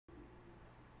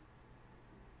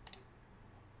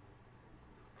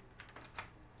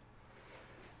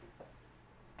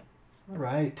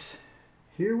right,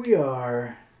 here we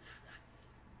are.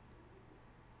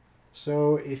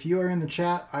 So if you are in the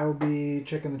chat, I will be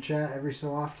checking the chat every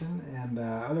so often, and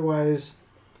otherwise,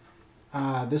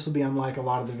 this will be unlike a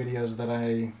lot of the videos that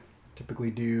I typically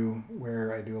do,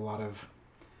 where I do a lot of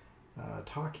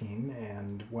talking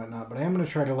and whatnot. But I am going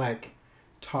to try to like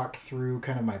talk through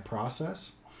kind of my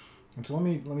process. And so let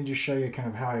me just show you kind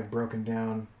of how I've broken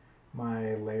down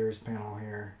my layers panel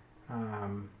here,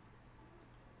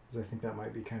 because I think that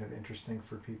might be kind of interesting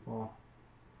for people.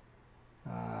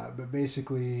 But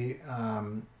basically,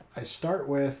 I start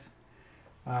with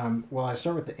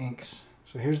the inks.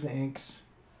 So here's the inks.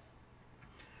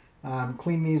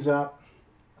 Clean these up.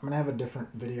 I'm gonna have a different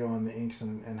video on the inks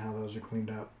and how those are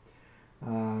cleaned up.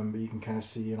 But you can kind of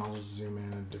see, and I'll just zoom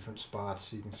in at different spots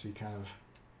so you can see kind of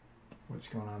what's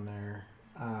going on there.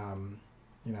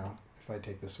 You know, if I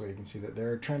take this away, you can see that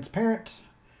they're transparent.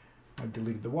 I've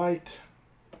deleted the white.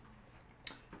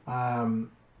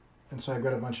 And so I've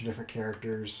got a bunch of different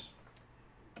characters,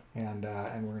 and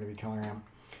we're going to be coloring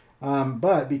them.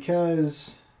 But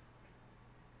because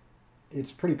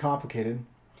it's pretty complicated,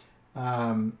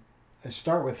 I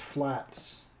start with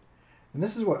flats. And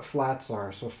this is what flats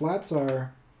are. So flats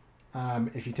are,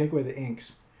 if you take away the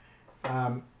inks,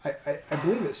 I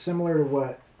believe it's similar to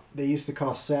what they used to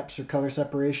call seps or color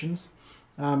separations.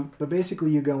 But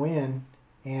basically you go in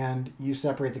and you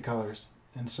separate the colors.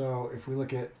 And so if we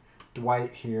look at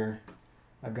Dwight here,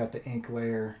 I've got the ink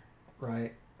layer,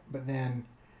 right? But then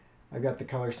I've got the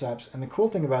color seps. And the cool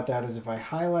thing about that is if I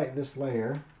highlight this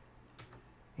layer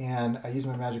and I use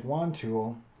my magic wand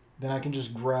tool, then I can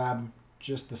just grab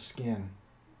just the skin.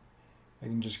 I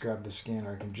can just grab the skin,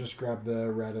 or I can just grab the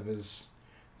red of his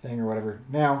thing or whatever.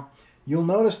 Now, you'll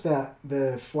notice that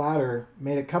the flatter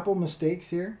made a couple mistakes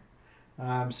here.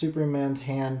 Superman's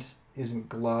hand isn't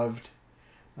gloved,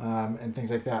 and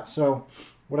things like that. So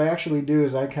what I actually do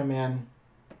is I come in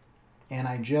and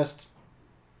I just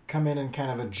come in and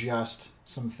kind of adjust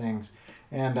some things.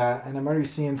 And I'm already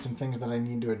seeing some things that I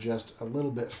need to adjust a little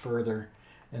bit further.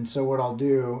 And so what I'll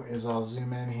do is I'll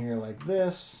zoom in here like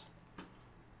this,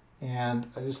 and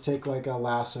I just take like a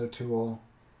lasso tool,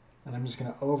 and I'm just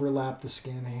going to overlap the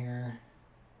skin here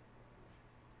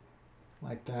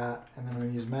like that. And then I'm going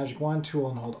to use magic wand tool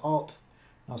and hold Alt.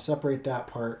 I'll separate that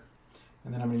part.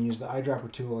 And then I'm going to use the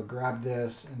eyedropper tool to grab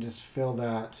this and just fill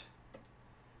that.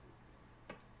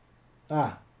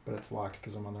 But it's locked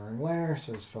because I'm on the wrong layer,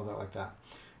 so just fill that like that.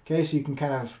 Okay, so you can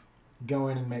kind of go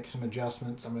in and make some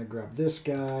adjustments. I'm going to grab this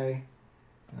guy,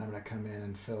 and I'm going to come in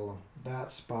and fill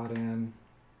that spot in.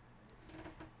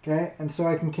 Okay, and so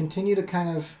I can continue to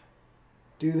kind of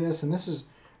do this, and this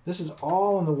is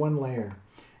all in the one layer.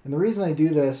 And the reason I do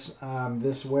this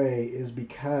this way is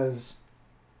because,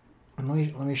 and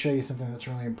let me show you something that's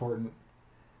really important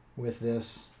with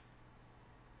this.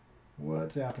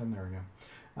 What's happening? There we go.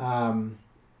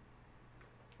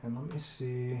 And let me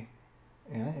see,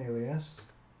 anti-alias.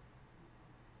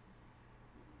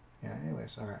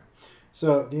 Anti-alias, all right.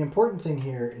 So the important thing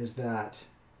here is that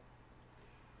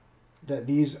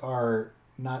these are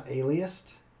not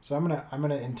aliased. So I'm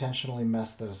gonna intentionally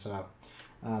mess this up,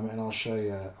 and I'll show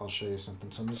you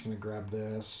something. So I'm just gonna grab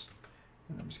this,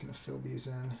 and I'm just gonna fill these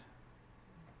in.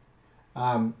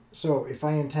 So if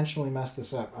I intentionally mess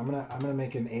this up, I'm gonna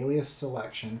make an alias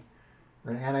selection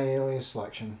or an anti-alias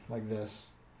selection like this.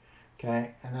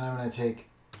 Okay, and then I'm going to take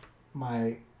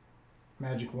my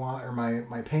magic wand or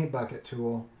my paint bucket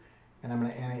tool, and I'm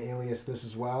going to anti-alias this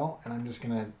as well, and I'm just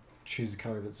going to choose a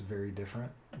color that's very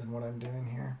different than what I'm doing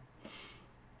here.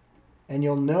 And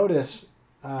you'll notice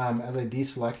as I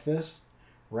deselect this,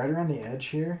 right around the edge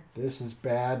here, this is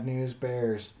bad news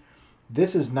bears.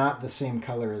 This is not the same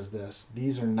color as this.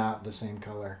 These are not the same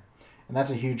color. And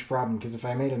that's a huge problem, because if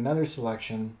I made another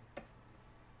selection,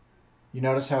 you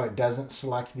notice how it doesn't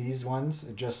select these ones,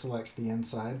 it just selects the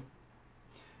inside.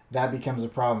 That becomes a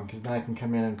problem, because then I can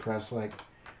come in and press like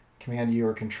Command U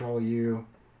or Control U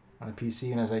on a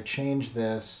PC, and as I change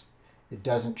this, it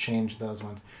doesn't change those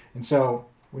ones. And so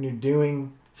when you're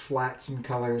doing flats and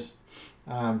colors,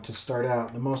 to start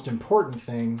out, the most important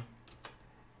thing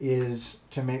is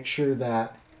to make sure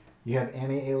that you have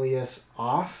anti-alias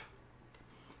off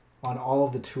on all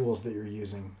of the tools that you're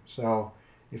using. So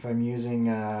if I'm using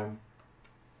a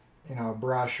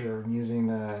brush, or I'm using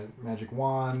a magic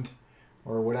wand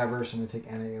or whatever, so I'm going to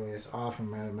take anti-alias off on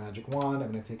my magic wand.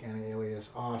 I'm going to take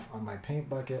anti-alias off on my paint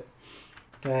bucket.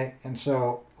 Okay, and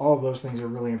so all of those things are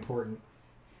really important.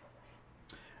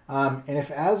 And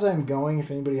if as I'm going, if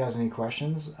anybody has any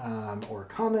questions or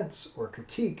comments or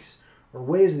critiques or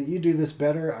ways that you do this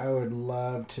better, I would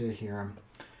love to hear them.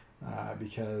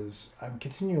 because I'm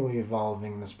continually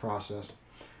evolving this process.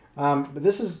 But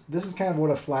this is kind of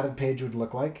what a flatted page would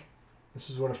look like. This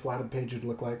is what a flatted page would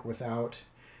look like without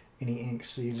any ink.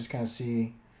 So you just kind of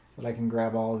see that I can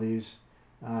grab all of these,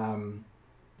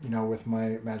 you know, with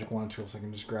my magic wand tool. So I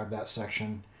can just grab that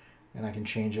section and I can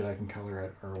change it, I can color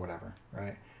it or whatever,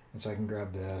 right? And so I can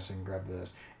grab this, I can grab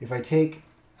this. If I take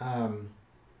and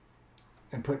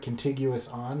put contiguous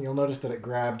on, you'll notice that it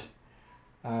grabbed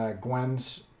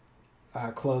Gwen's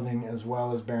clothing as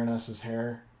well as Baroness's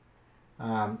hair.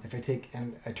 If I take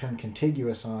and I turn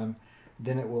contiguous on,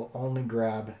 then it will only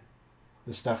grab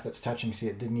the stuff that's touching. See,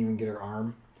 it didn't even get her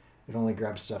arm. It only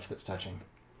grabs stuff that's touching.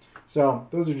 So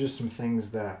those are just some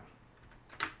things that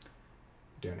I'm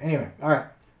doing. Anyway, all right.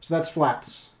 So that's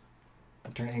flats.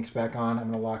 I'll turn inks back on. I'm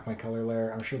going to lock my color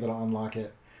layer. I'm sure that I'll unlock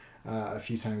it a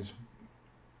few times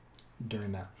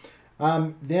during that.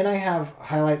 Then I have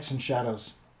highlights and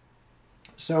shadows.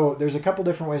 So there's a couple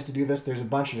different ways to do this. There's a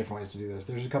bunch of different ways to do this.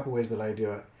 There's a couple ways that I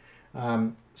do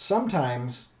it.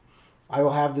 Sometimes I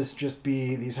will have this just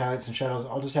be these highlights and shadows.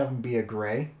 I'll just have them be a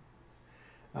gray,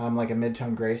 like a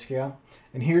mid-tone grayscale.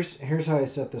 And here's how I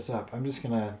set this up. I'm just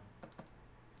gonna.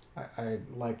 I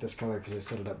like this color because I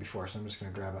set it up before, so I'm just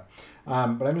gonna grab it.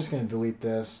 But I'm just gonna delete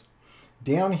this.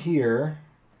 Down here,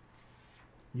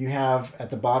 you have at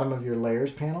the bottom of your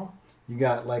layers panel, you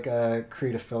got like a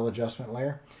create a fill adjustment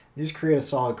layer. You just create a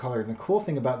solid color. And the cool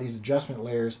thing about these adjustment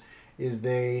layers is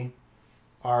they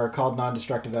are called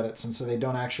non-destructive edits, and so they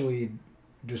don't actually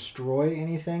destroy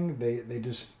anything. They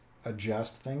just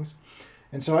adjust things.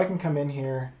 And so I can come in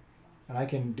here and I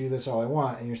can do this all I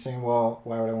want, and you're saying, well,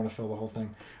 why would I want to fill the whole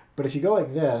thing? But if you go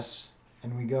like this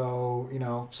and we go, you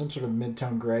know, some sort of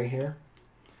mid-tone gray here,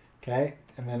 okay,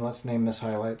 and then let's name this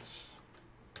highlights.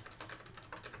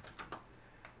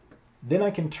 Then I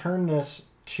can turn this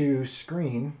to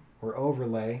screen or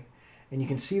overlay, and you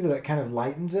can see that it kind of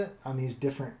lightens it on these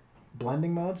different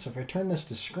blending modes. So if I turn this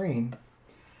to screen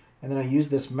and then I use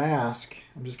this mask,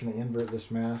 I'm just going to invert this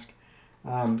mask,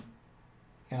 and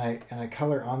I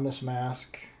color on this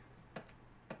mask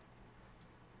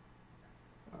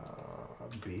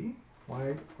B.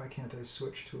 Why can't I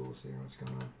switch tools here? What's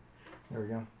going on? There we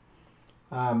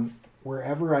go.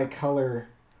 Wherever I color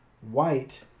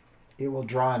white, it will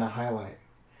draw in a highlight.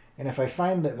 And if I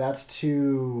find that that's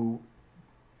too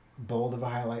bold of a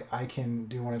highlight, I can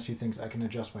do one of two things. I can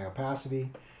adjust my opacity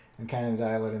and kind of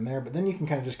dial it in there. But then you can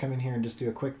kind of just come in here and just do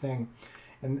a quick thing.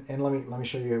 And let me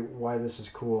show you why this is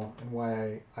cool and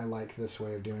why I like this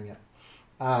way of doing it.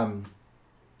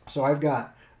 So I've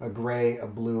got a gray, a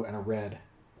blue, and a red,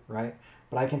 right?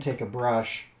 But I can take a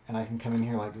brush and I can come in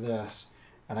here like this,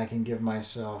 and I can give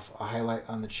myself a highlight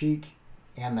on the cheek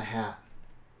and the hat.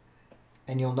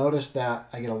 And you'll notice that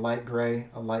I get a light gray,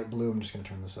 a light blue. I'm just going to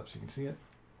turn this up so you can see it.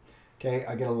 Okay,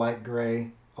 I get a light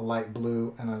gray, a light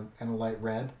blue, and a light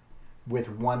red with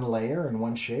one layer and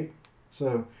one shape.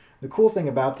 So the cool thing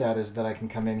about that is that I can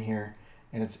come in here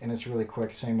and it's really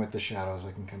quick. Same with the shadows.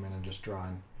 I can come in and just draw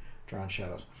in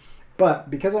shadows. But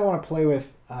because I want to play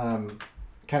with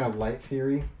kind of light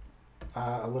theory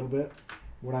a little bit,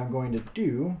 what I'm going to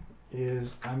do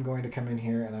is I'm going to come in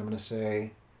here and I'm going to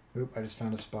say, oop, I just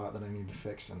found a spot that I need to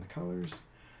fix in the colors.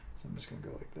 So I'm just going to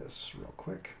go like this real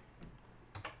quick.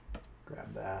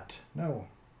 Grab that. No,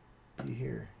 be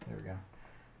here. There we go.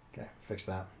 Okay, fix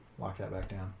that. Lock that back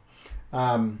down.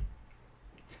 I'm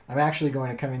actually going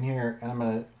to come in here and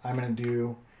I'm gonna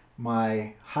do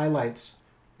my highlights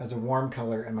as a warm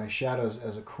color and my shadows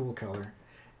as a cool color.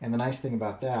 And the nice thing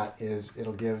about that is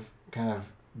it'll give kind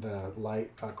of the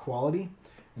light quality.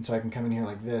 And so I can come in here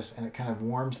like this and it kind of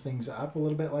warms things up a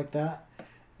little bit like that,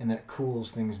 and then it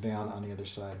cools things down on the other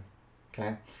side.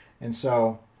 Okay, and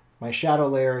so my shadow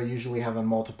layer I usually have on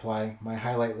multiply. My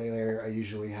highlight layer I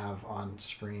usually have on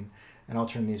screen, and I'll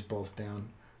turn these both down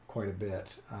quite a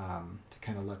bit to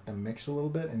kind of let them mix a little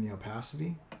bit in the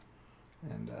opacity,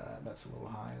 and that's a little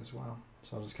high as well.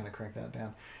 So I'll just kind of crank that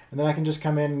down, and then I can just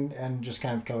come in and just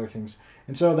kind of color things.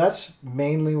 And so that's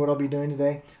mainly what I'll be doing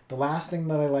today. The last thing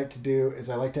that I like to do is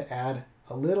I like to add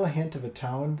a little hint of a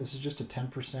tone. This is just a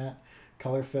 10%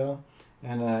 color fill,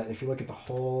 and if you look at the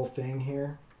whole thing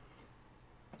here,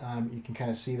 you can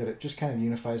kind of see that it just kind of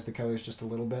unifies the colors just a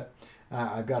little bit.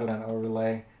 I've got it on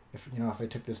overlay. If I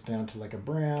took this down to like a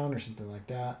brown or something like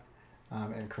that,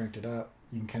 and cranked it up,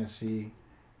 you can kind of see,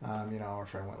 or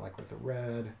if I went like with a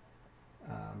red,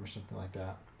 or something like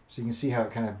that. So you can see how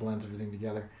it kind of blends everything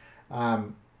together.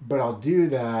 But I'll do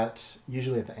that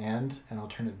usually at the end, and I'll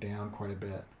turn it down quite a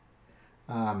bit.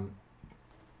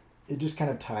 It just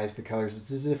kind of ties the colors.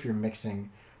 It's as if you're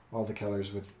mixing all the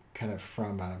colors with kind of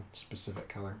from a specific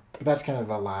color. But that's kind of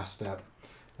a last step.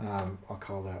 I'll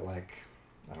call that like,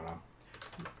 I don't know,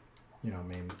 you know,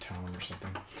 maybe tone or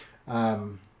something.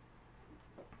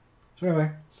 So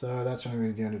anyway, so that's what I'm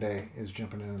going to be doing today, is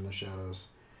jumping in the shadows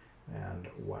and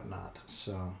whatnot.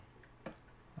 So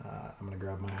I'm going to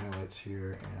grab my highlights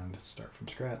here and start from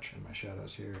scratch, and my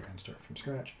shadows here and start from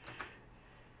scratch.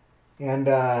 And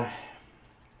yeah,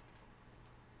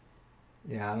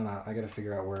 I don't know. I got to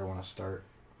figure out where I want to start.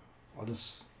 I'll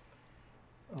just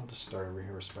start over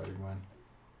here with Spider-Gwen.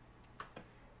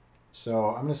 So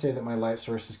I'm going to say that my light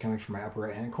source is coming from my upper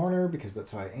right hand corner because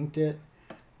that's how I inked it.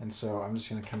 And so I'm just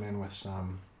going to come in with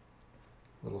some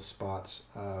little spots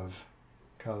of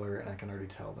color, and I can already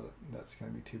tell that that's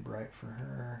going to be too bright for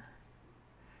her.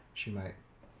 She might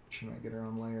get her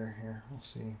own layer here. We'll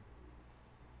see.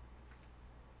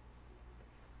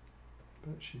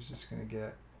 But she's just going to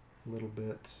get little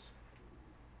bits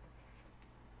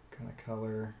kind of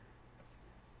color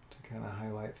to kind of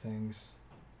highlight things.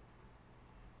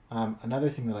 Another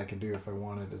thing that I can do if I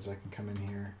wanted is I can come in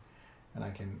here and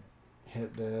I can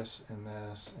hit this and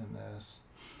this and this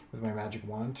with my magic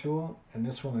wand tool, and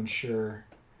this will ensure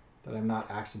that I'm not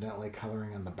accidentally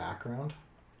coloring on the background,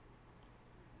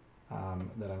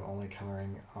 that I'm only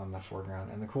coloring on the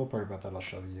foreground. And the cool part about that, I'll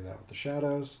show you that with the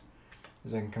shadows,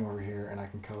 is I can come over here and I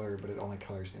can color, but it only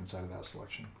colors the inside of that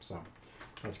selection. So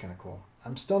that's kind of cool.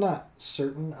 I'm still not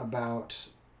certain about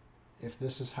if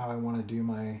this is how I want to do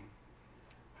my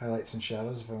highlights and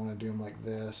shadows, if I want to do them like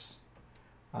this,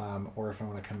 or if I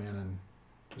want to come in and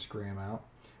just gray them out.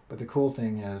 But the cool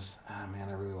thing is, man,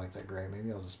 I really like that gray.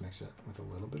 Maybe I'll just mix it with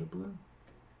a little bit of blue.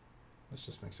 Let's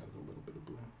just mix it with a little bit of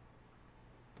blue.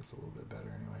 That's a little bit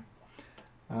better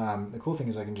anyway. The cool thing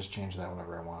is I can just change that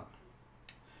whenever I want.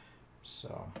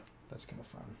 So that's kind of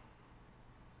fun.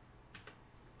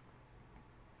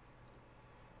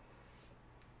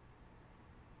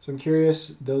 So I'm curious,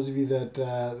 those of you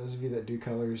that do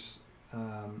colors,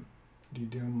 do you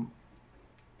do them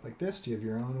like this? Do you have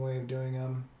your own way of doing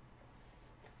them?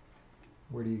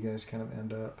 Where do you guys kind of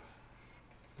end up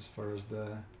as far as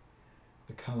the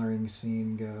coloring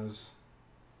scene goes?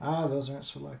 Ah, those aren't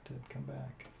selected. Come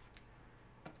back.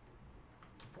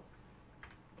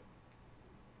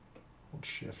 Hold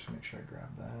shift to make sure I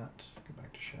grab that. Go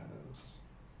back to shadows.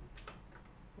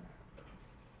 There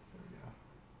we go.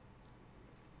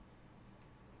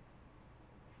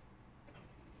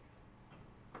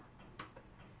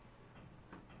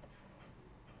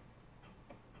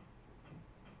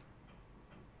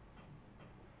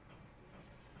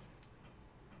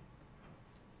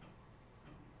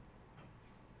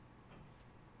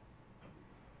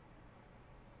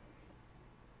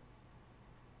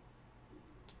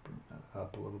 Bring that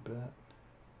up a little bit.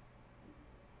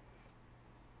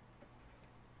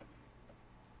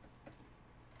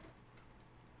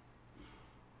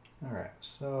 All right,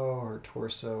 so her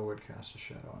torso would cast a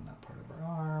shadow on that part of her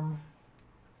arm.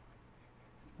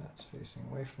 That's facing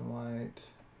away from the light.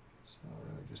 So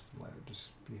really just the light would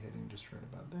just be hitting just right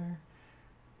about there.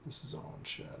 This is all in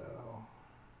shadow.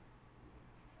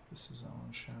 This is all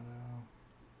in shadow.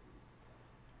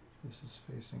 This is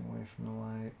facing away from the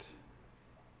light.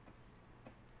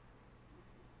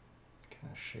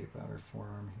 Kind of shape out her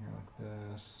forearm here like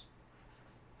this.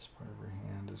 This part of her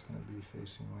hand is going to be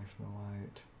facing away from the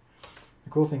light. The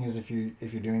cool thing is if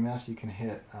you're doing this, you can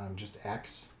hit just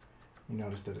X. You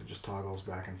notice that it just toggles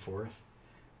back and forth.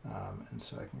 And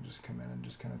so I can just come in and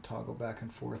just kind of toggle back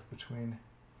and forth between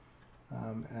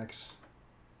X.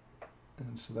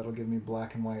 And so that'll give me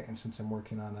black and white. And since I'm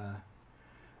working on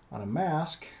a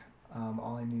mask,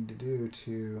 all I need to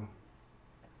do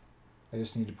I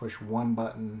just need to push one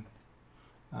button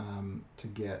to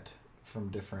get from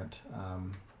different.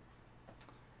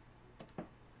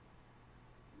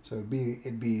 So it'd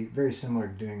be very similar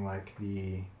to doing like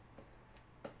the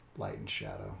light and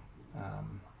shadow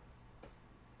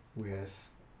with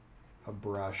a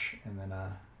brush and then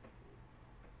an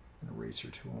eraser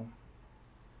tool.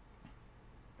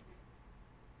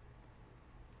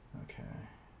 Okay,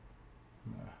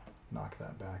 I'm gonna knock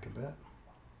that back a bit.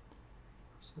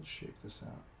 So let's shape this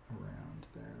out around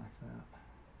there like that.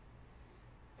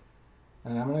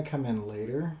 And I'm going to come in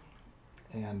later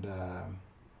and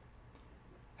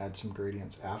add some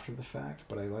gradients after the fact,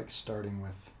 but I like starting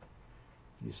with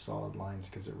these solid lines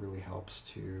because it really helps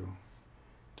to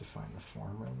define the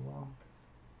form really well.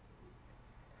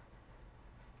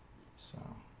 So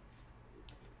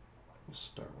we'll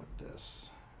start with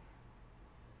this,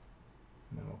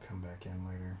 and then we'll come back in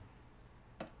later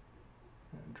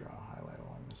and draw a highlight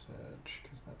along this edge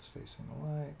because that's facing the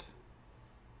light.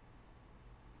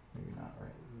 Maybe not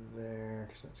right there,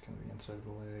 because that's kind of the inside of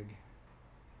the leg.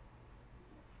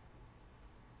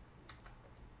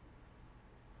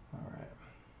 All right.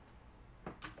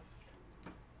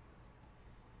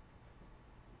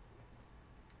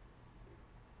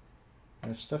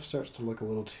 And if stuff starts to look a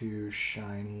little too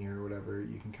shiny or whatever,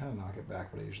 you can kind of knock it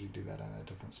back, but I usually do that in a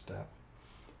different step.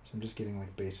 So I'm just getting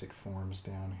like basic forms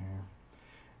down here.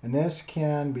 And this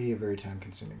can be a very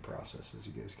time-consuming process, as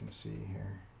you guys can see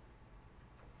here.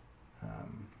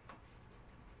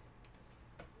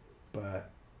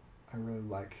 But I really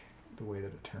like the way that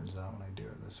it turns out when I do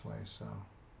it this way, so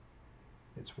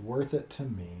it's worth it to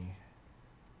me.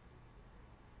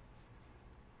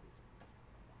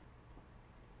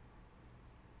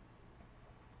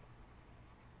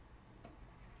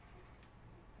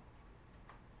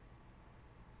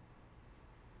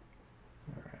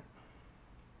 All right.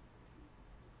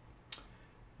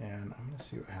 And I'm going to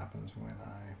see what happens when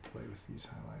I play with these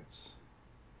highlights.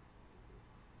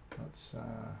 Let's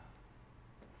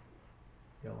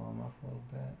yellow them up a little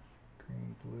bit.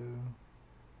 Green, blue.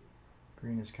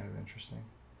 Green is kind of interesting.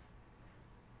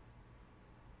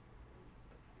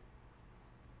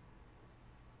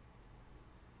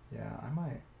 Yeah, I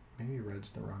might, maybe red's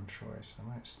the wrong choice. I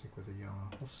might stick with a yellow.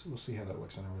 We'll see how that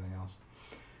looks on everything else.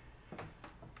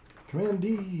 Command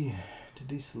D to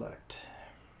deselect.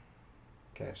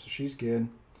 Okay, so she's good.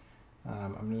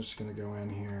 I'm just going to go in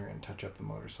here and touch up the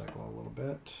motorcycle a little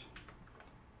bit.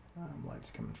 Light's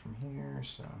coming from here,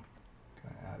 so I'm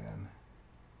going to add in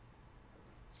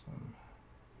some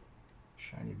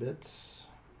shiny bits.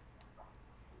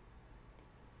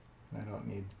 And I don't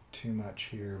need too much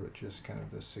here, but just kind of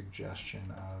the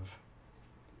suggestion of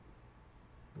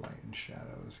light and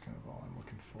shadow is kind of all I'm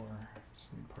looking for.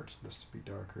 Just need parts of this to be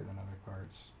darker than other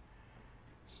parts.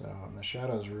 So, and the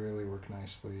shadows really work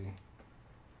nicely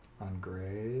on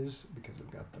grays because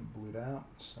I've got them blued out,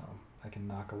 so I can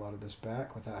knock a lot of this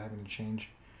back without having to change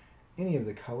any of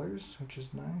the colors, which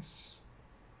is nice.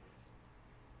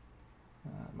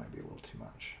 It might be a little too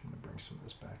much. I'm going to bring some of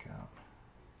this back out.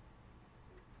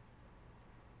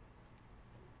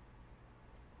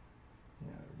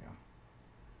 Yeah, there we go.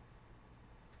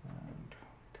 And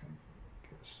kind of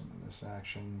get some of this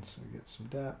action so we get some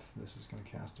depth. This is going to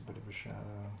cast a bit of a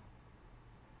shadow.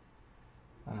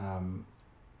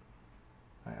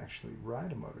 I actually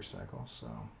ride a motorcycle, so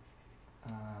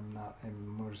I'm not a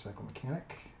motorcycle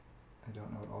mechanic. I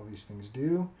don't know what all these things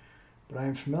do, but I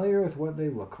am familiar with what they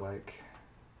look like.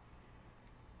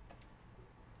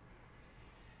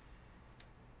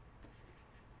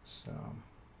 So,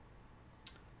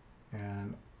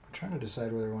 and I'm trying to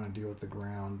decide whether I want to deal with the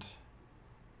ground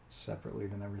separately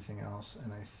than everything else,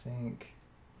 and I think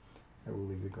I will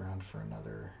leave the ground for a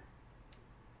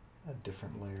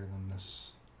different layer than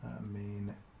this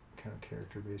main kind of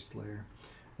character-based layer.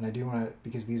 And I do want to,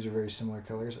 because these are very similar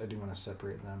colors, I do want to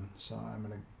separate them. So I'm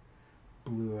going to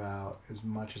blue out as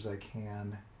much as I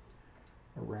can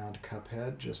around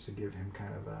Cuphead, just to give him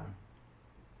kind of a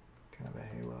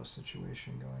halo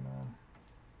situation going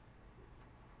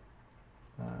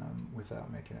on,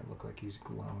 without making it look like he's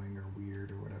glowing or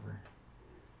weird or whatever.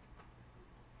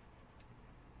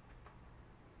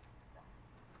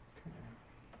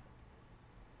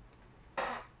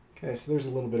 Okay, so there's a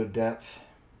little bit of depth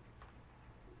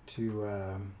to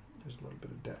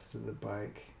the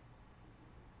bike.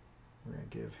 We're gonna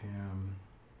give him.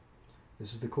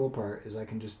 This is the cool part, is I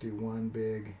can just do one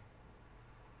big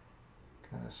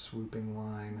kind of swooping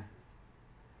line,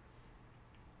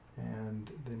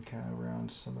 and then kind of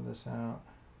round some of this out,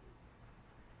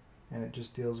 and it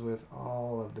just deals with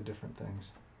all of the different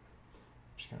things,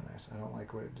 which is kind of nice. I don't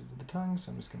like what it did to the tongue,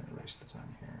 so I'm just gonna erase the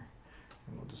tongue here.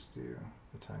 And we'll just do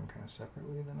the tongue kind of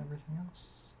separately than everything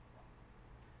else.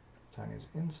 The tongue is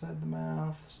inside the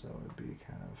mouth, so it would be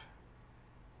kind of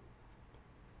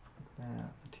like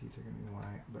that. The teeth are going to be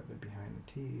white, but they're behind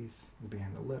the teeth,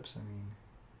 behind the lips, I mean.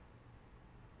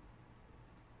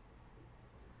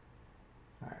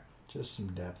 Alright, just some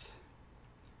depth,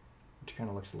 which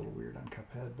kind of looks a little weird on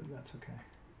Cuphead, but that's okay.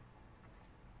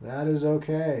 That is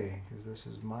okay, because this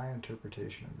is my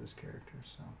interpretation of this character,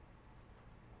 so.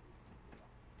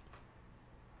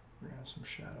 We're going to have some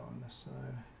shadow on this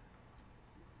side.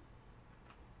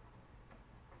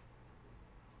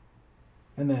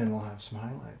 And then we'll have some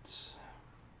highlights.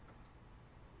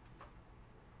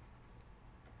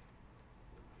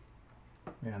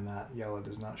 Man, that yellow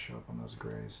does not show up on those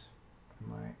grays.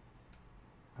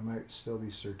 I might still be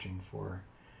searching for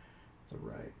the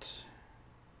right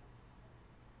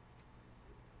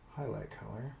highlight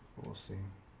color, but we'll see.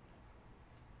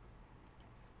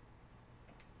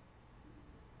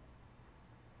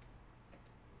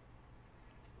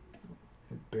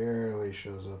 barely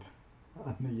shows up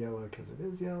on the yellow because it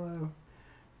is yellow.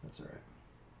 That's all right.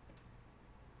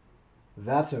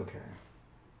 That's okay.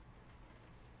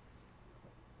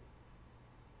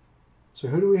 So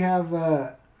who do we have?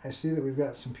 I see that we've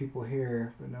got some people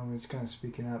here, but no one's kind of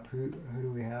speaking up. Who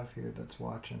do we have here that's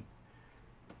watching?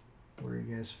 Where are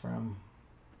you guys from?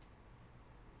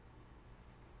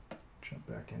 Jump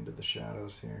back into the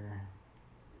shadows here.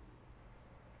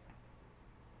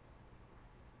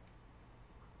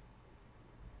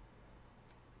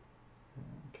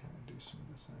 And kind of do some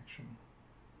of this action.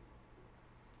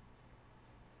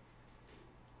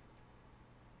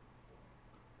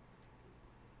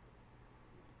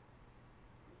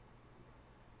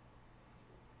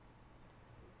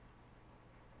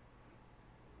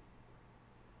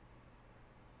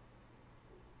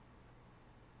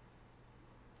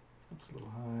 It's a little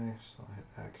high, so I'll hit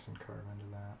X and carve into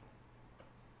that.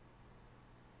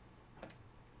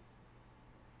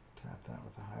 Tap that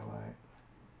with a highlight.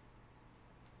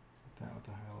 Hit that with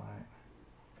a highlight.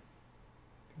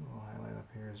 Get a little highlight up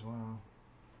here as well.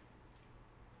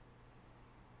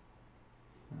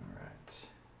 Alright.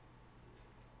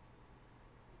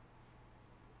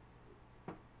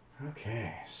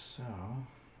 Okay, so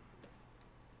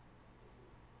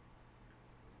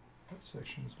that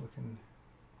section is looking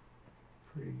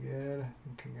pretty good. I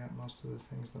think I got most of the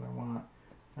things that I want.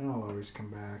 And I'll always come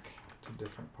back to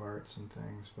different parts and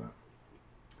things, but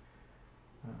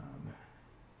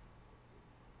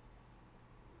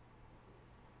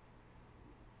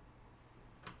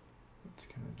let's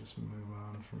kind of just move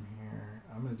on from here.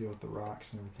 I'm going to deal with the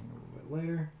rocks and everything a little bit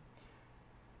later.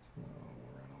 So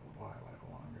we're going to highlight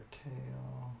along her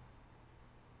tail.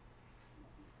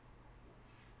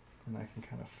 And I can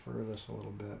kind of fur this a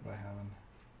little bit by having...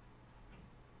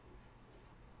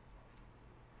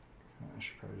 I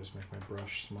should probably just make my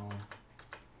brush smaller.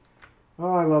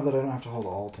 Oh, I love that I don't have to hold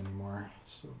Alt anymore.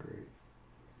 It's so great.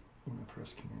 I'm going to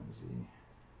press Command Z.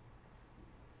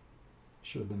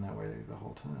 Should have been that way the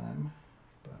whole time,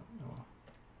 but oh well.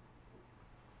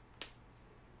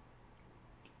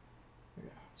 Okay,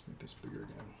 let's make this bigger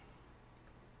again.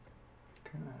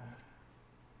 Kind of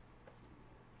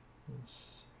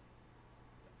this.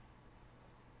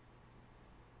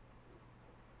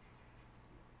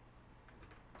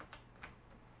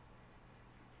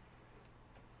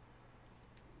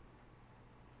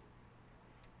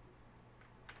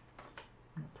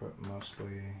 Put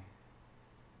mostly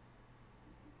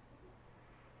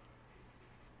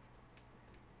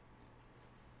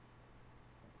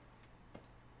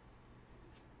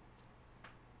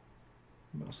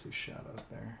shadows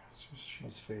there. So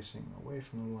she's facing away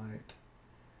from the light.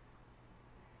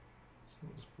 So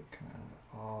we'll just put kind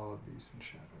of all of these in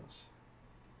shadows.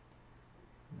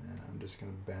 And then I'm just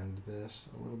going to bend this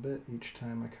a little bit each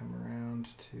time I come around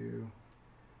to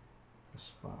the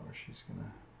spot where she's going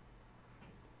to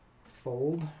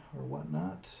fold or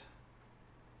whatnot.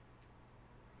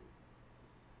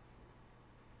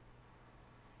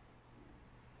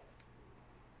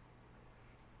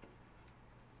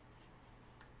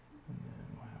 And then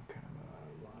we'll have kind of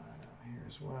a line out here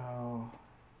as well,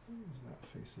 as that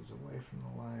faces away from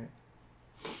the light.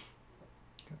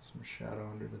 Got some shadow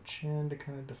under the chin to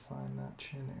kind of define that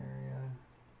chin area.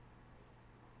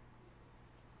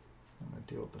 I'm going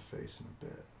to deal with the face in a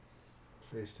bit.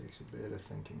 The face takes a bit of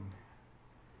thinking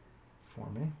for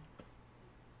me.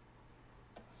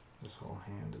 This whole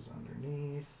hand is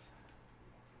underneath.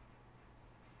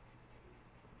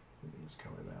 We can just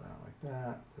color that out like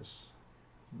that. This is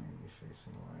mainly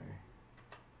facing away.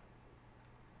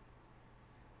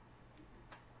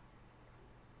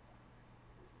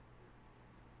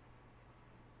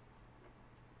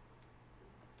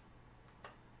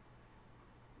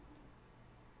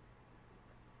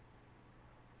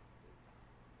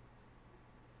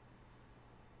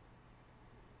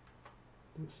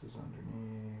 This is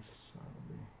underneath, so it'll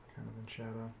be kind of in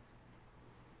shadow.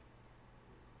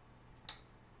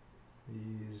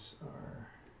 These are,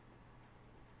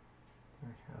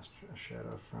 I cast a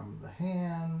shadow from the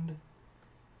hand.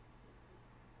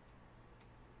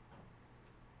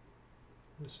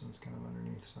 This one's kind of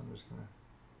underneath, so I'm just going to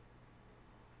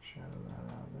shadow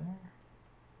that out there.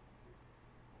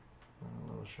 Run a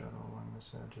little shadow along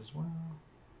this edge as well.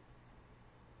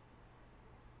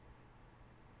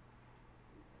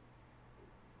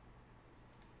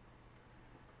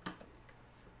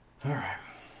 All right.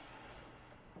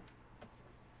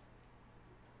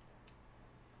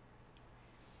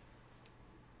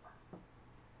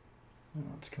 Now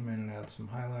let's come in and add some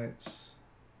highlights.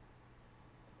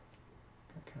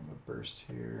 Got kind of a burst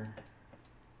here.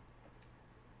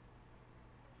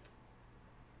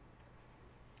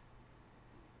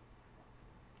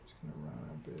 going to run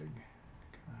a big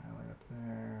kind of highlight up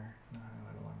there and a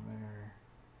highlight along there.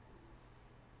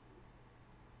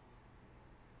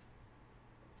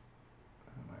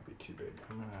 That might be too big.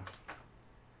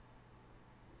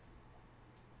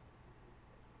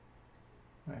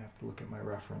 I have to look at my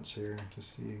reference here to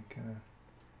see kind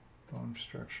of bone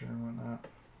structure and whatnot.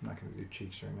 I'm not going to do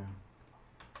cheeks right now.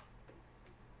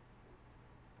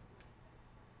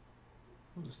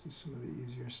 We'll just do some of the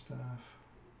easier stuff.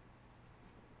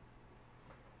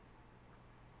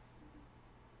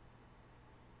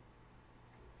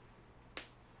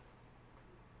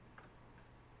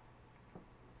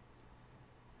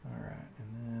 All right,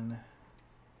 and then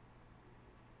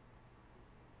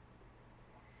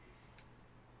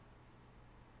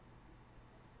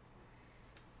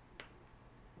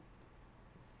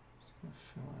just going to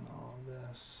fill in all of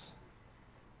this.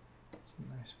 It's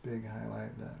a nice big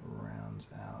highlight that rounds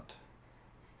out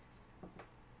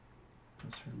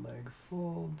as her leg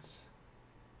folds.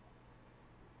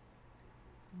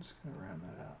 I'm just going to round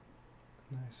that out.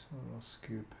 Nice little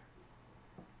scoop.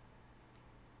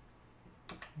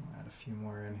 I'll add a few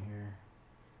more in here.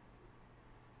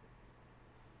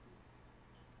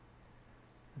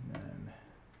 And then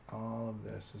all of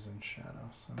this is in shadow.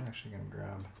 So I'm actually going to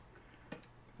grab,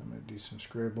 I'm going to do some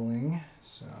scribbling.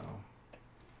 So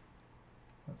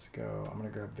let's go. I'm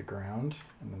going to grab the ground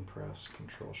and then press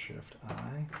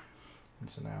Control-Shift-I. And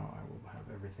so now I will have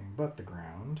everything but the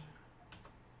ground.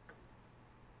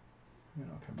 And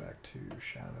then I'll come back to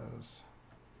shadows.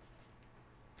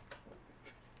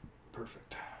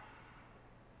 Perfect.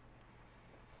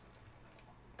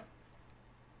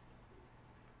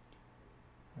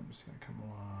 I'm just going to come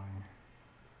along.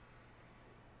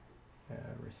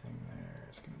 Everything there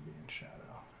is going to be in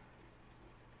shadow.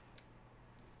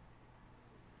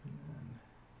 And then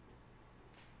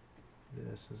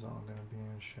this is all going to be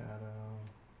in shadow.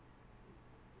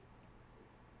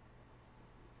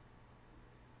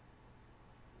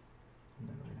 And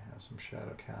then we're going to have some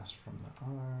shadow cast from the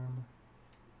arm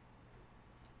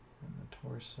and the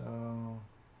torso.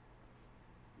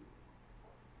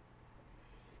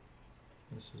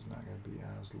 This is not going to be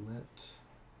as lit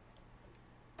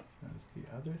as the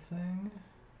other thing.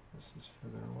 This is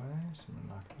further away, so I'm going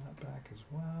to knock that back as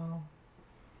well.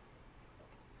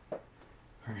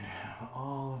 We're going to have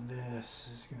all of this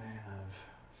is going to have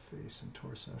face and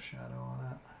torso shadow on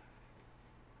it.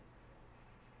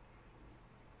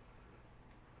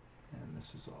 And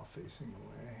this is all facing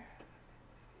away.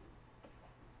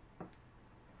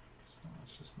 So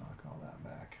let's just knock all that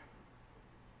back.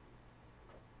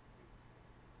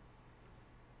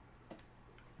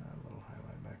 Add a little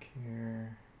highlight back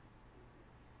here.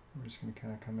 I'm just going to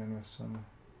kind of come in with some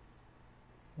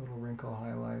little wrinkle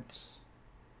highlights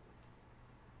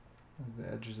as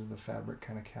the edges of the fabric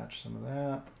kind of catch some of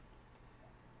that.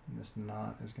 And this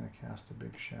knot is going to cast a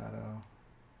big shadow.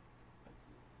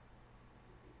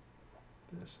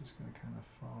 This is going to kind of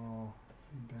fall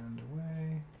and bend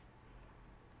away.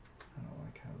 I don't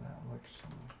like how that looks.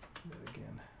 I'll do that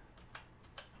again.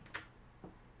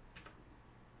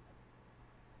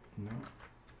 No,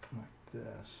 like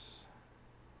this.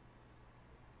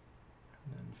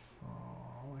 And then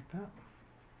fall like that.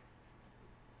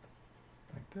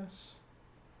 Like this.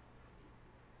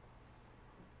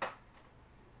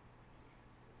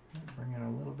 Bring in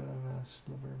a little bit of a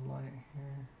sliver of light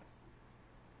here.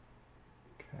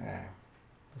 Okay,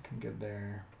 looking good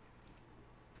there.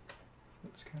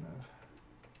 Let's kind of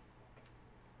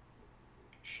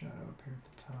shadow up here at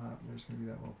the top. There's going to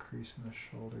be that little crease in the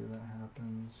shoulder that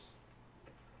happens.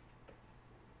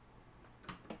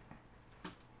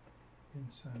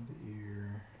 Inside the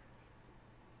ear.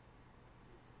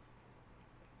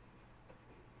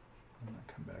 I'm going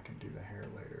to come back and do the hair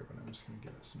later, but I'm just going to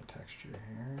give it some texture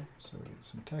here. So we get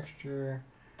some texture.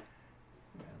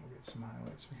 And we'll get some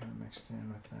highlights we kind of mixed in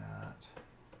with that.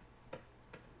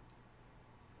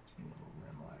 Some little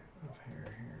rim light of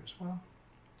hair here as well.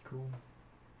 Cool.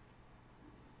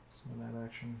 Some of that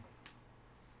action.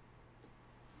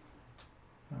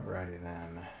 Alrighty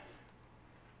then.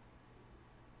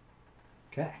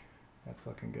 Okay, that's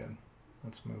looking good.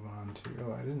 Let's move on to,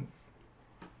 oh, I didn't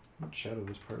shadow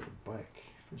this part of the bike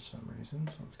for some reason.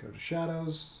 So let's go to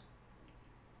shadows.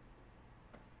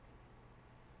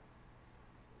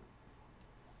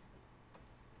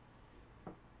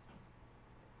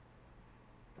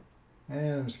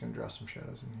 And I'm just going to draw some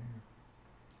shadows in here,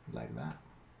 like that.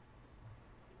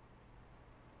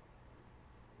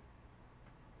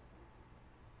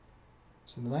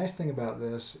 So the nice thing about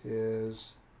this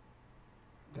is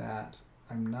that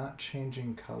I'm not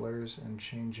changing colors and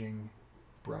changing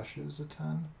brushes a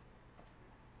ton.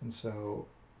 And so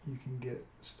you can get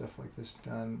stuff like this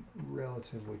done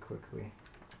relatively quickly.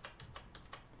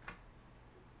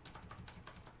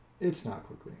 It's not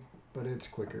quickly, but it's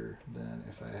quicker than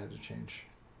if I had to change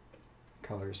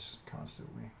colors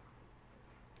constantly,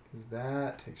 because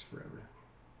that takes forever.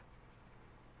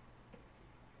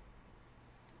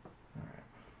 All right.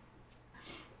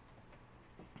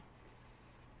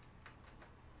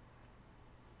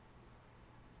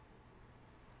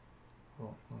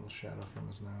 Oh, a little shadow from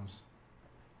his nose.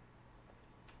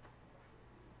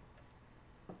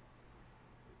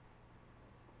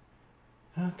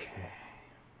 Okay.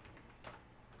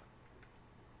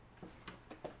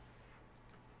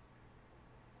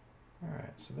 All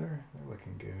right, so they're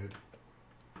looking good.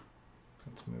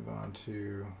 Let's move on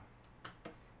to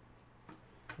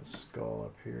the skull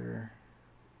up here.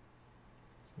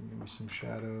 So give me some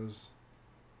shadows.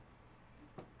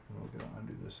 And we'll go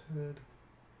under this head.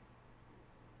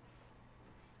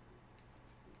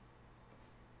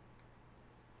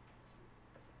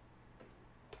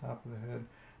 Top of the head.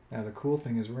 Now the cool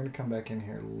thing is we're going to come back in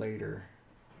here later,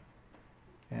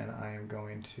 and I am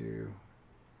going to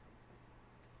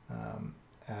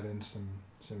add in some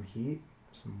heat,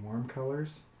 some warm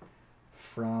colors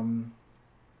from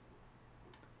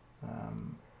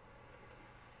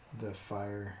the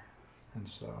fire, and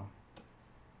so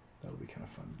that'll be kind of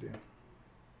fun to do.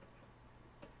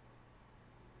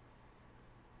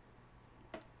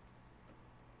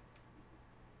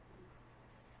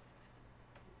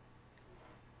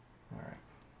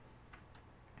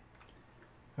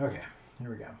 Okay,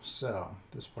 here we go. So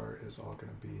this part is all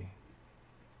going to be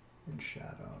in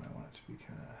shadow, and I want it to be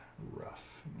kind of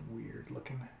rough and weird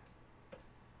looking,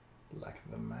 like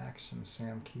the Max and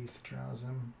Sam Keith draws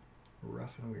him,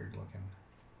 rough and weird looking.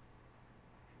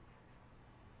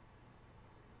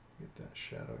 Get that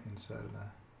shadow inside of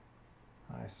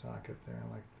the eye socket there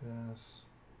like this.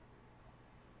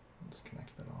 I'll just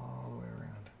connect that all the way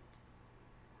around.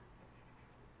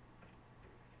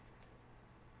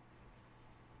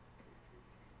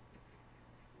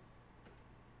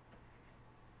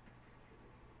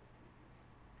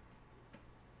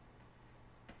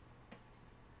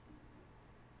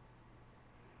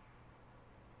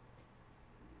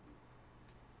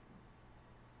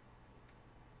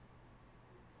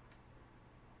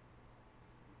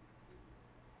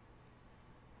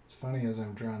 It's funny, as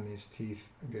I'm drawing these teeth,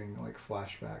 I'm getting like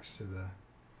flashbacks to the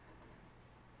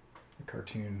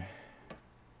cartoon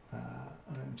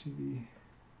on MTV.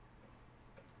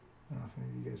 I don't know if any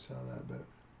of you guys saw that, but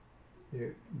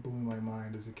it blew my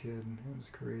mind as a kid. It was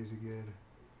crazy good.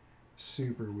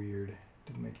 Super weird.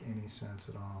 Didn't make any sense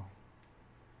at all,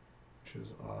 which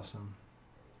was awesome.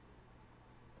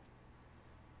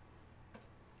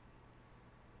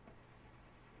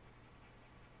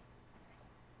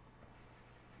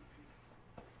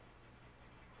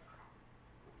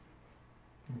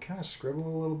 I'm kind of scribble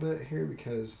a little bit here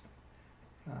because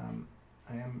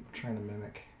I am trying to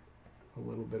mimic a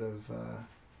little bit of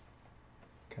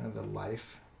kind of the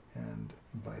life and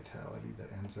vitality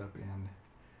that ends up in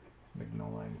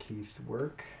Magnolia and Keith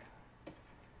work.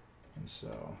 And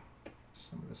so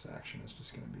some of this action is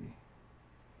just going to be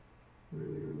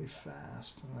really, really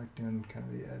fast. I like doing kind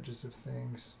of the edges of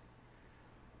things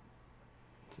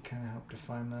to kind of help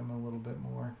define them a little bit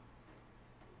more.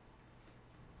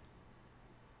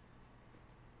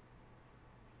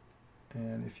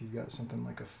 And if you've got something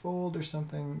like a fold or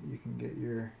something, you can get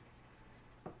your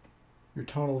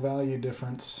tonal value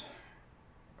difference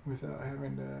without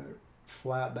having to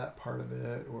flat that part of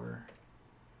it or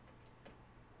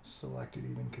select it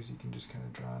even, because you can just kind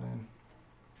of draw it in.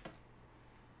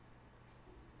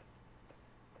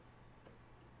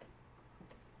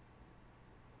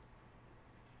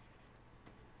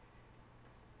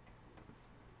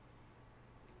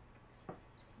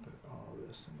 Put all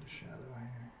this into shadow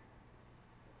here.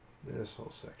 This whole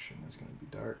section is going to be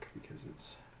dark because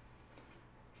it's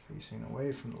facing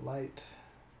away from the light.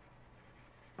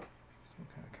 So we'll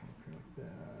kind of come up here like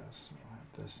this. We'll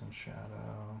have this in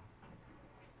shadow.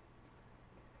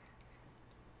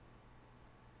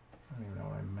 I don't even know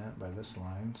what I meant by this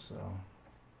line, so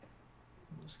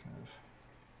I'll just kind of,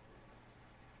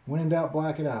 when in doubt,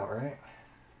 black it out, right?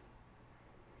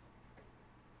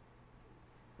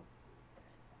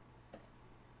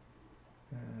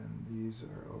 And these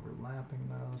are overlapping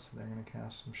those, so they're going to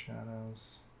cast some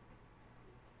shadows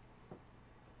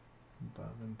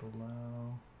above and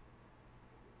below.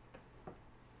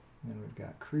 And then we've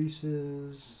got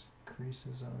creases.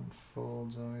 Creases on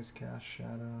folds always cast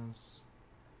shadows.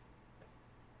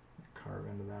 Carve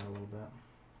into that a little bit.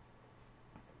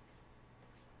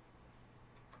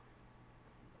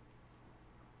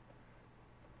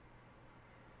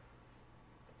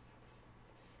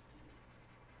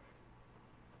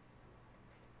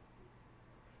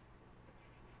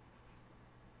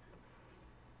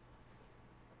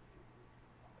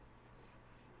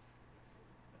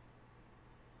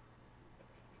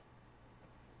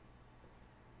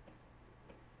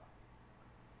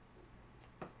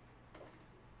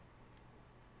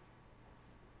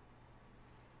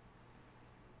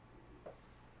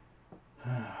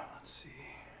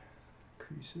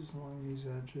 creases along these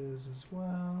edges as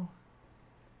well.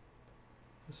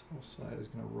 This whole side is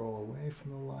going to roll away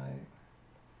from the light.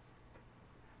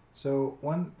 So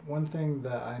one thing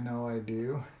that I know I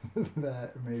do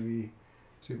that may be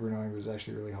super annoying was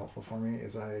actually really helpful for me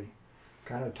is I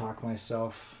kind of talk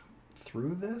myself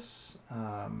through this.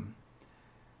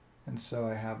 And so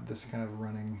I have this kind of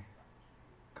running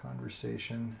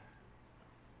conversation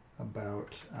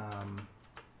about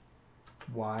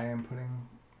why I'm putting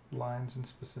lines in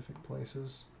specific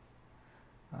places.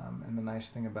 And the nice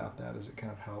thing about that is it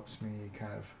kind of helps me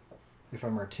kind of, if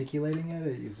I'm articulating it,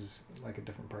 it uses like a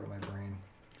different part of my brain,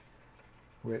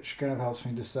 which kind of helps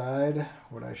me decide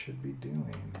what I should be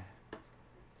doing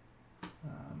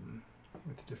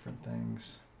with different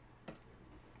things.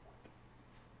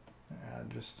 Add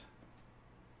just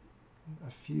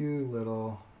a few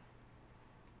little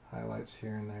highlights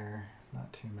here and there,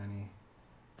 not too many,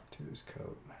 to his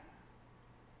coat.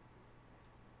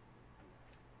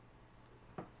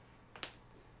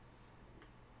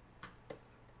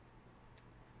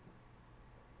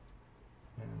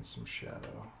 And some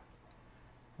shadow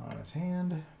on his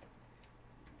hand.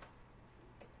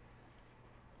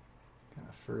 Kind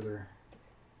of further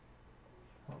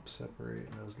help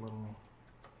separate those little,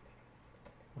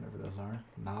 whatever those are,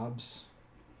 knobs.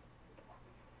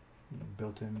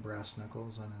 Built-in brass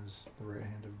knuckles on the right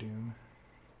hand of doom.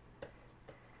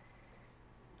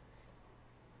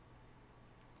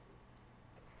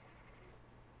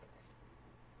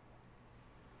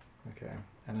 Okay,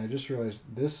 and I just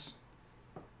realized this,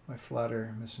 my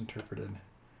flatter misinterpreted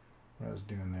what I was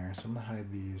doing there. So I'm going to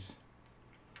hide these,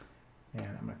 and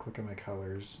I'm going to click on my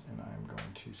colors, and I'm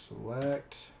going to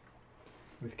select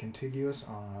with contiguous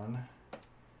on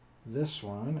this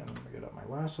one, and I'm going to get out my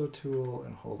lasso tool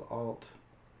and hold Alt,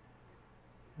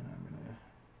 and I'm going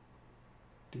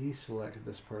to deselect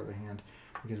this part of the hand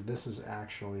because this is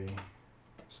actually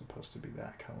supposed to be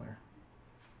that color.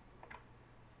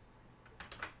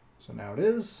 So now it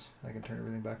is. I can turn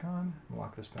everything back on,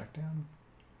 lock this back down,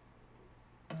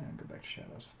 and go back to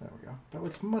shadows. There we go. That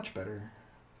looks much better,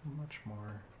 much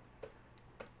more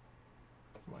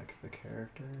like the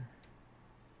character.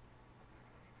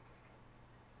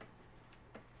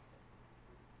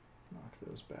 Knock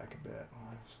those back a bit. I'll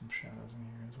have some shadows in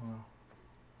here as well.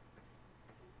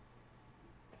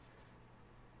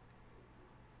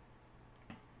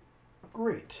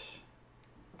 Great.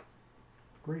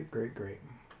 Great, great, great.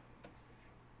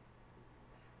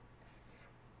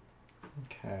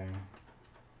 Okay.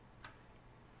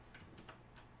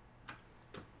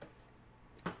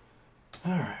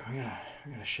 All right,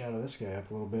 we gotta shadow this guy up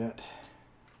a little bit.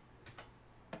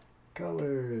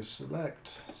 Colors,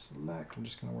 select. I'm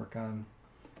just gonna work on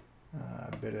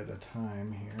a bit at a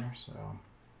time here. So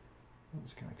I'm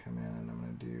just gonna come in and I'm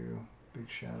gonna do big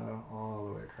shadow all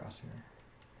the way across here.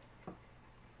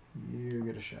 You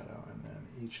get a shadow, and then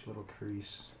each little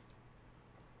crease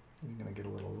is gonna get a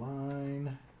little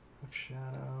line of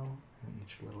shadow, and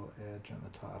each little edge on the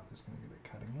top is gonna get it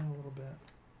cutting in a little bit.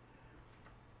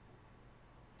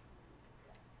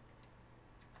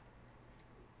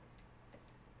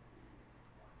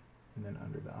 And then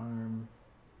under the arm,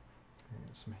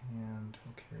 we're get some hand.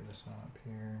 We'll carry this on up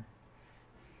here.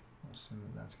 I'll assume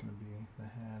that that's going to be the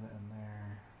head and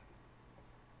there.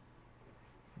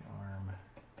 The arm.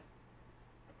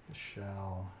 The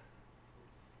shell.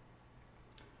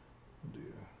 We'll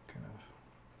do kind of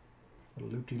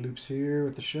little loop-de-loops here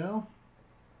with the shell.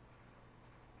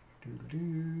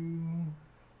 Doo-doo-doo.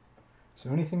 So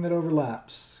anything that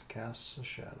overlaps casts a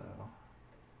shadow.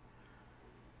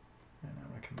 And I'm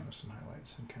going to come in with some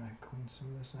highlights and kind of clean some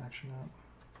of this action up.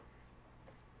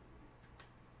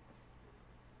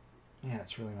 Yeah,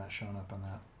 it's really not showing up on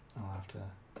that. I'll have to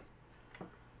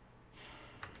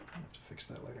fix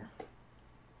that later.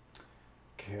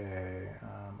 Okay,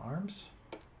 arms.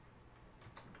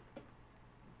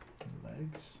 And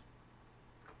legs.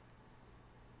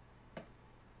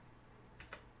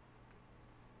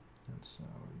 And so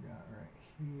we got right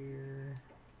here.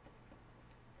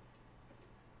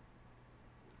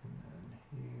 And then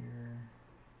here.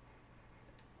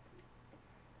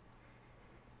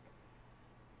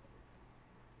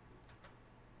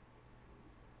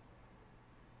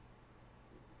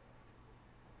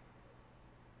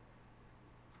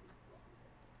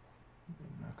 The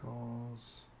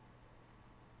knuckles.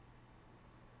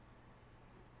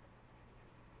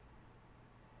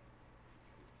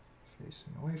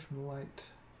 Facing away from the light.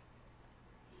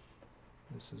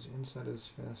 This is inside his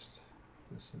fist.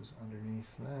 This is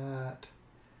underneath that.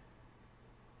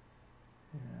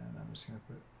 And I'm just going to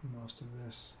put most of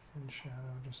this in shadow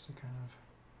just to kind of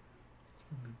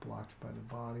It'll be blocked by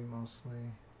the body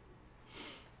mostly.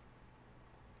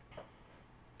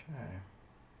 Okay.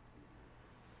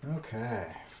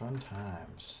 Okay, fun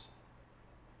times.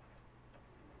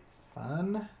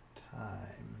 Fun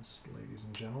times, ladies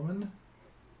and gentlemen.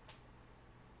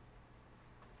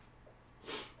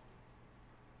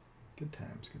 Good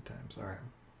times, good times. All right.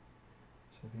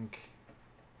 So I think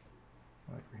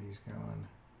I like where he's going.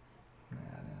 I'm going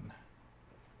to add in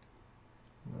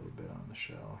a little bit on the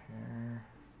shell here.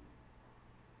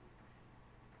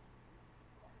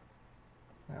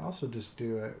 I also just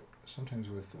do it sometimes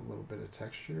with a little bit of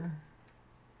texture.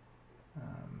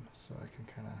 So I can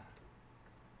kind of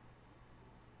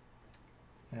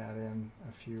add in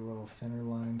a few little thinner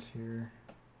lines here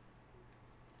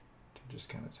to just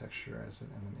kind of texturize it,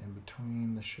 and then in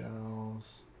between the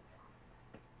shells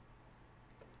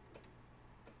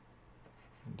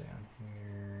and down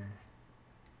here.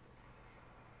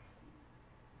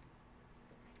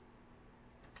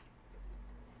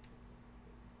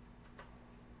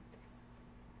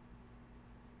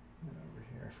 And over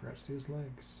here, I forgot to do his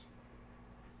legs.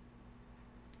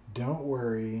 Don't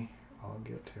worry, I'll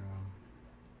get to him.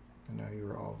 I know you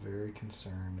were all very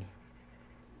concerned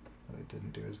that I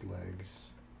didn't do his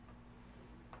legs.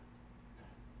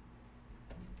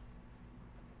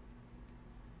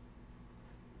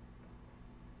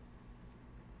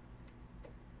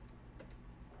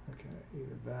 Okay,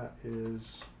 either that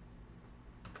is...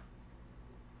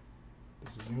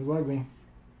 This is gonna bug me.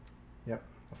 Yep,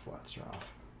 the flats are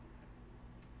off.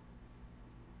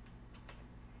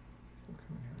 We'll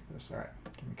come in here like this. Alright,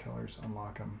 give me colors,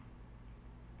 unlock them.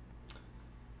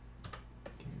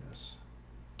 Give me this,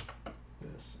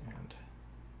 this, and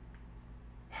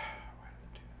why did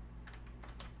I do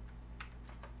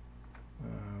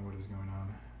that? What is going on?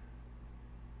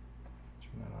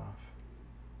 Turn that off.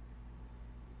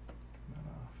 Turn that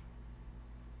off.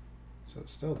 So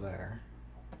it's still there.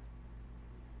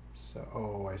 So,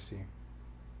 oh, I see.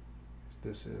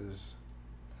 This is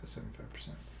at 75%.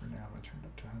 For now, I'm going to turn it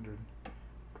up to 100.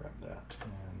 Grab that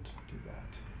and do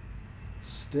that.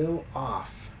 Still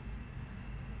off.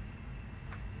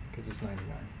 Because it's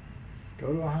 99. Go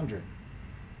to 100.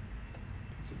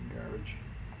 Piece of garbage.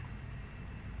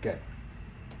 Good.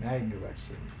 Now you can go back to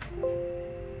 75.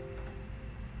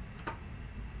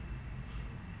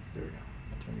 There we go.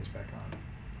 Turn these back on.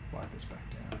 Lock this back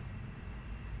down.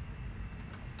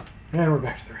 And we're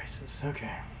back to the races.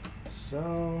 Okay.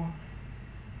 So,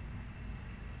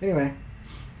 anyway.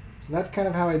 So that's kind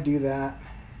of how I do that.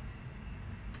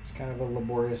 It's kind of a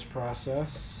laborious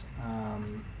process.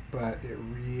 But it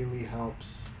really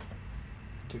helps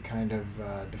to kind of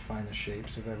define the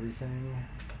shapes of everything.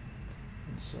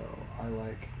 And so I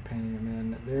like painting them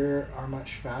in. There are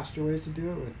much faster ways to do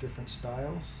it with different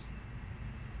styles.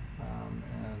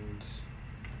 And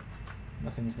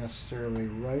nothing's necessarily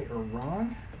right or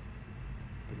wrong,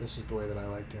 but this is the way that I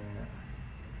like doing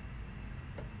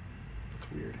it.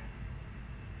 It's weird.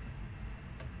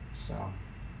 So,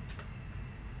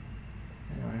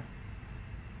 anyway.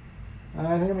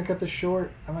 I think I'm going to cut this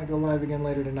short. I might go live again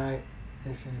later tonight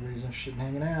if anybody's interested in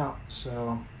hanging out.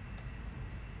 So,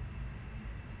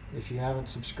 if you haven't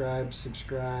subscribed,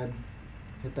 subscribe.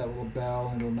 Hit that little bell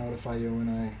and it'll notify you when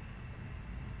I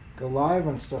go live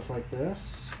on stuff like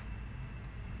this.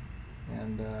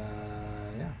 And,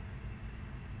 yeah.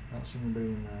 I don't see anybody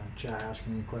in the chat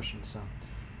asking any questions. So,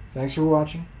 thanks for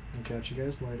watching. I'll catch you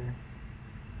guys later.